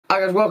Hi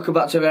guys, welcome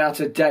back to the video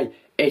today.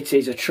 It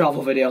is a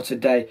travel video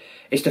today.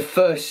 It's the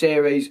first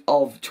series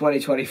of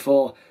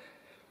 2024.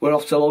 We're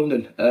off to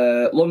London.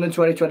 London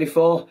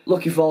 2024.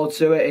 Looking forward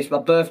to it. It's my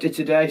birthday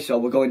today, so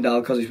we're going down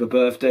because it's my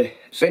birthday.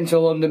 Been to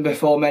London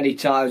before many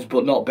times,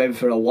 but not been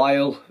for a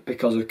while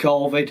because of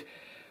COVID.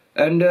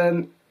 And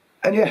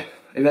yeah,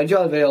 if you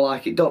enjoy the video,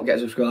 like it, don't forget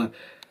to subscribe.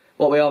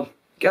 What we on?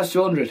 Get us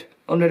to 100.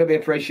 100 would be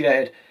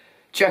appreciated.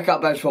 Check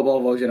out Ben's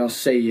Football Vlogs and I'll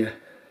see you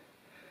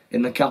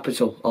in the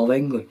capital of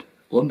England.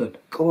 London.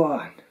 Go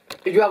on.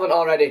 If you haven't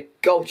already,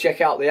 go check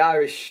out the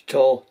Irish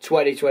Tour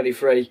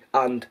 2023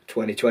 and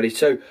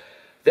 2022.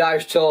 The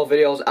Irish Tour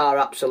videos are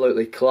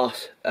absolutely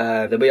class.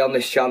 They'll be on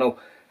this channel.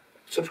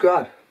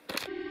 Subscribe.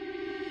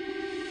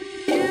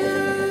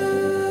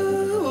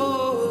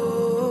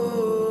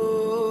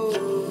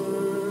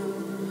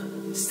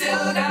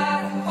 Still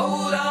got a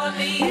hold on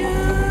to you.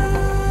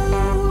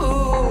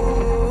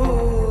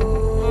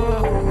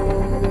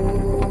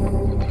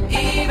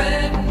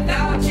 Even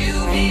without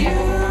you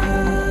here.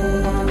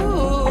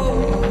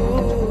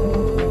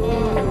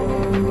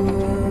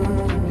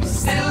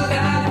 Still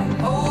got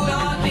a hold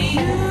on to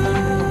you.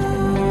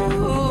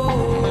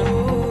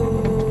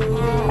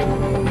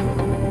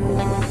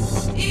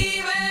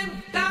 Even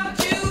without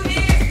you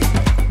here.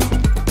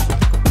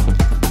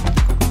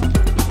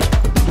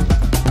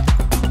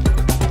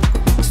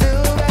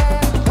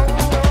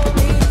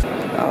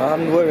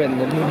 And we're in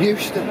London,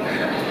 Houston.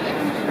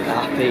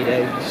 Happy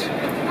days.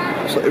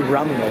 Absolutely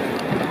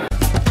random.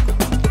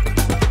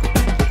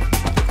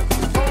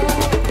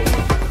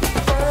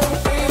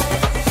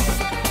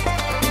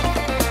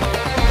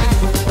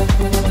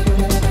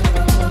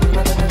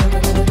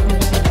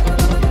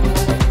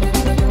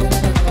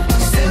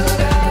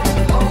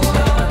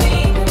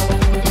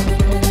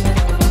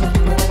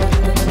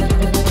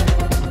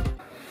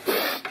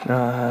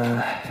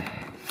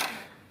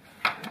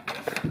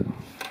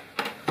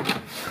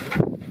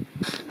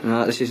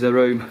 Right, this is the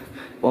room.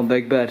 One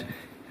big bed,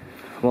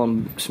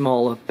 one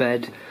smaller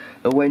bed,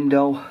 a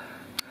window.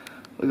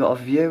 We've got a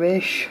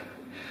view-ish.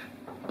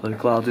 Blue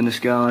clouds in the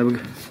sky.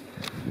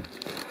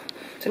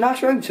 It's a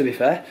nice room, to be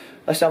fair.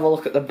 Let's have a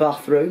look at the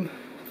bathroom.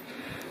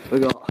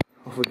 We've got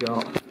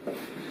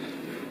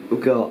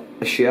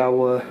a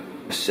shower,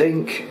 a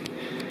sink,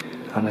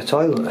 and a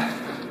toilet.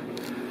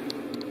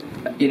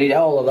 You need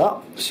all of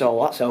that, so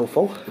that's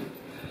helpful.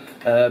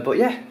 But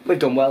yeah, we've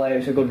done well here.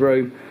 It's a good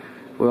room.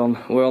 We're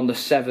on the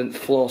 7th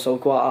floor, so we're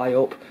quite high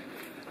up.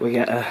 We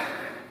get a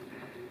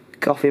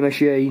coffee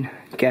machine,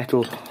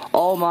 kettle.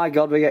 Oh my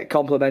god, we get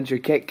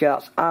complimentary Kit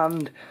Kats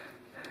and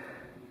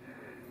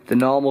the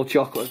normal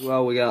chocolate as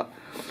well. We got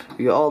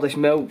all this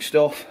milk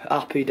stuff.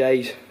 Happy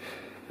days.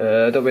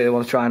 I don't really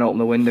want to try and open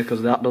the window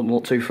because that doesn't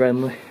look too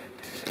friendly.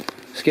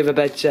 Let's give a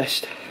bed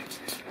test.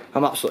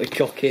 I'm absolutely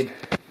cooking.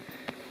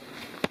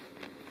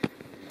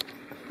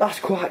 That's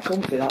quite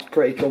comfy. That's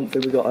pretty comfy.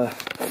 We got a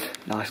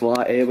nice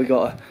light here. We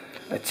got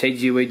a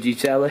tidgy-widgy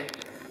telly.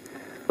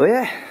 But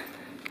yeah,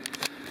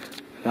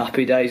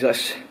 happy days.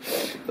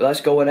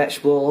 Let's go and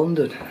explore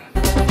London.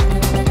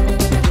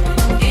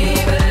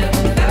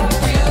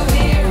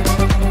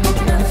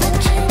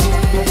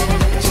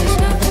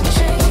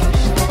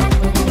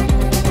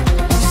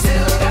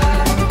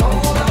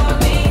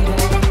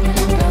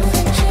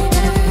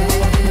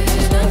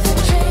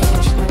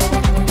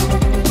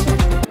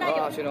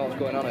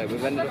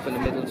 We've ended up in the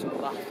Midlands of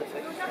Bafta.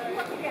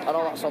 I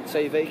know that's on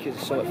TV because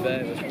it's so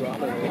famous, but I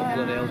don't know what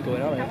bloody hell's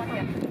going on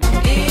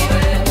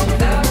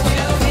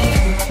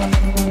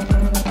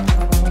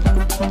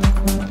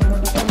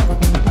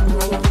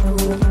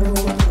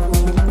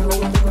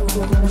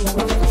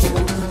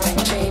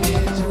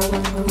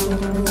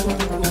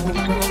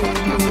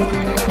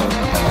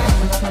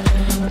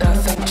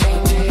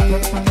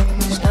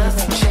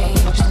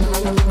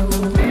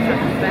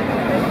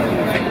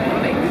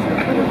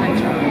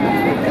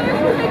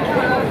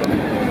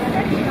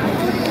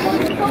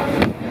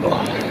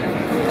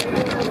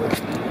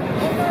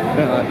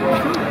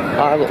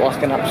I look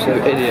like an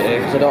absolute idiot here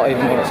because I don't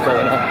even know what's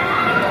going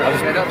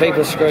on.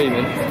 People are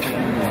screaming.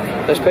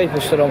 There's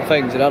people stood on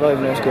things and I don't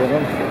even know what's going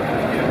on.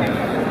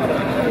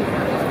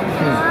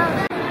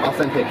 I'll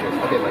send pictures.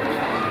 Okay, later.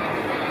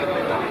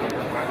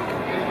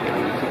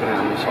 Keep it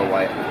on this whole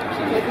white.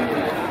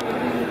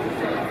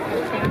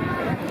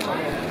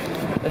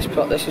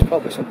 This is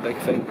probably some big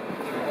thing.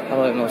 I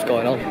don't even know what's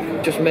going on.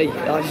 Just me.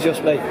 That's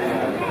just me.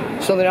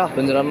 Something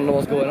happens and I don't know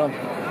what's going on.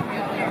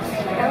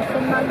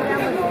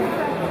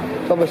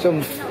 Probably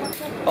some.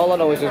 All I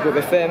know is there's going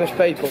to be famous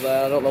people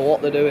there. I don't know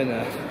what they're doing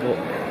there, but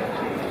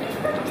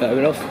fair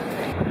enough.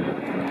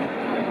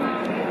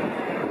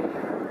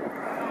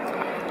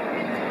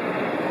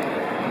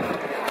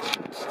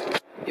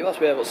 You must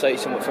be able to see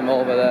something from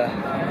over there,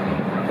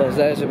 because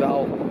there's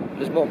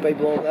more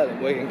people over there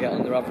than we can get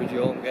on their average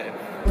home game.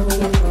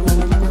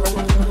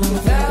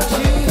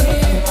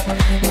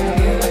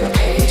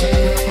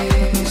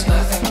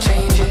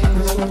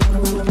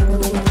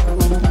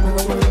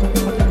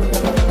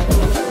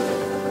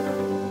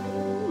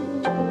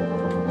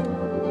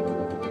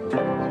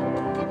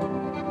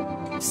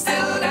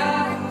 Still got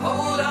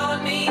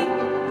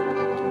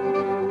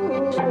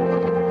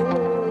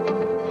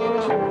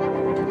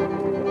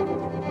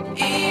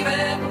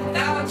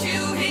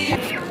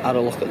had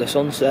a look at the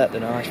sunset,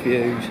 the nice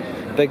views,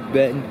 Big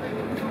Ben,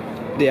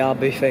 the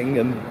Abbey thing,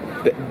 and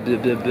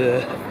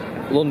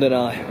London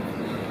Eye.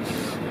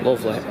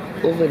 Lovely.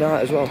 Lovely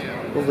night as well.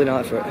 Lovely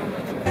night for it.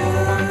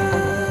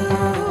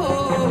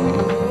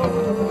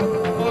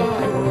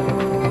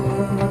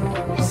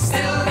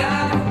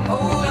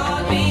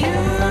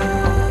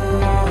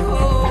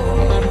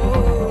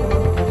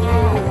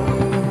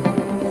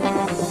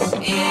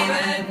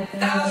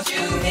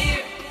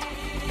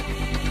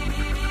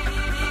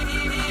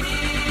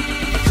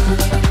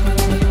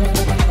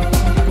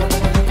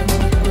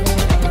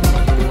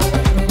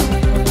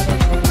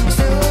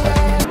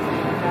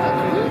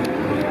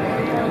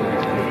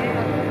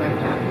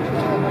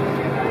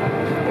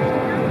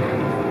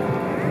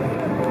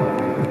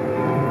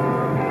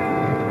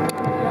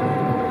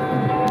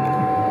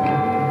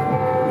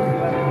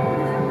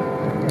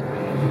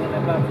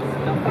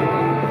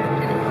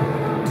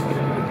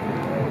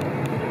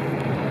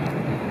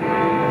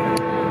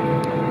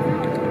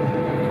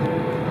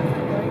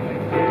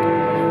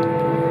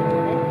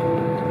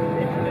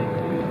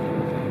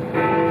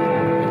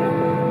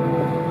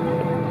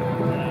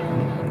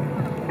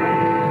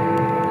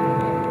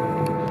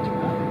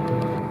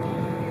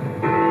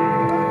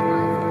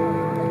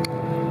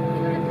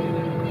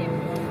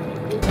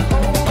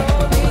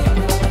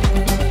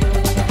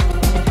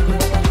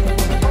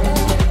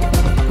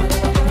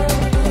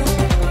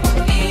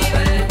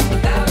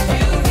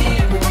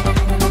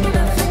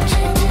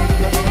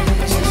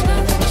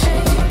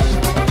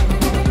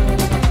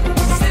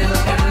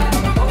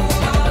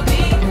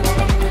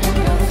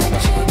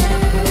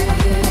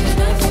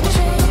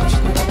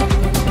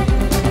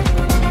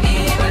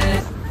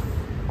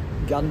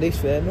 Gandhi's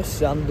famous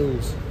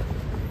sandals.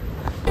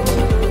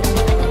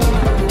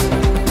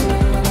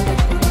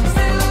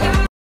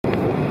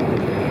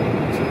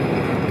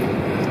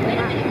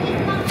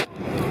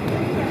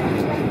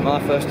 My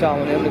first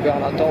time on the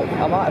underground,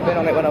 I might have been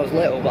on it when I was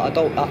little, but I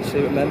don't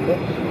actually remember.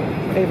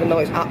 Even though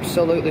it's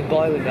absolutely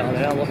boiling down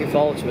here, I'm looking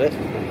forward to it.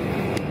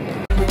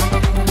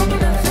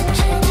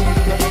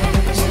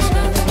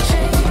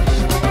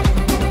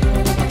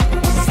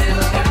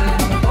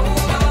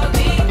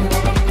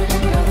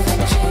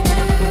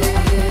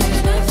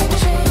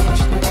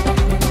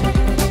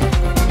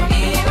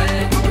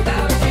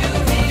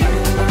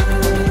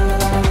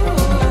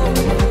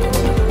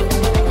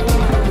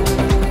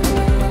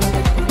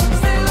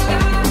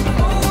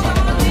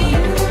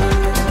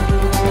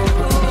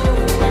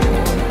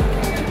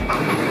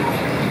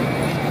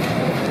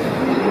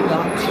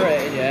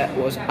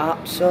 Was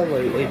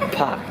absolutely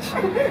packed.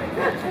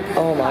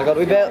 Oh my god,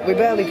 we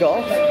barely got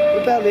off.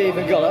 We barely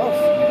even got off. I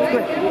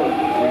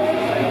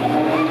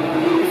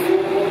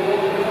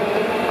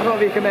don't know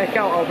if you can make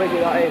out how big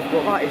that is,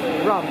 but that is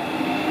rammed.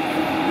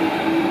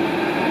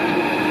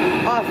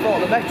 I thought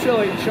the Metro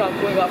Link tram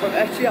coming back from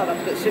Etihad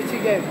after the City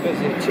game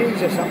busy.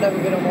 Jesus, I've never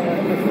been on one of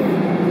them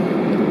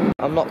before.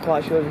 I'm not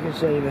quite sure if you can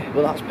see me,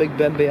 but that's Big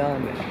Ben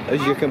behind me.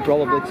 As you can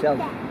probably tell,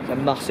 it's a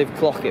massive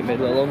clock in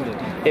middle of London.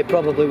 It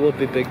probably would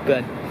be Big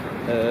Ben.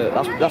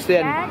 That's the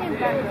end.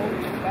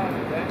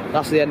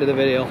 That's the end of the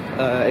video.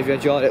 If you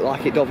enjoyed it,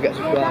 like it, don't forget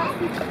to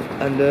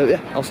subscribe. And yeah,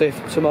 I'll see you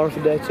tomorrow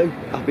for day 2.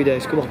 Happy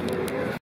days, come on.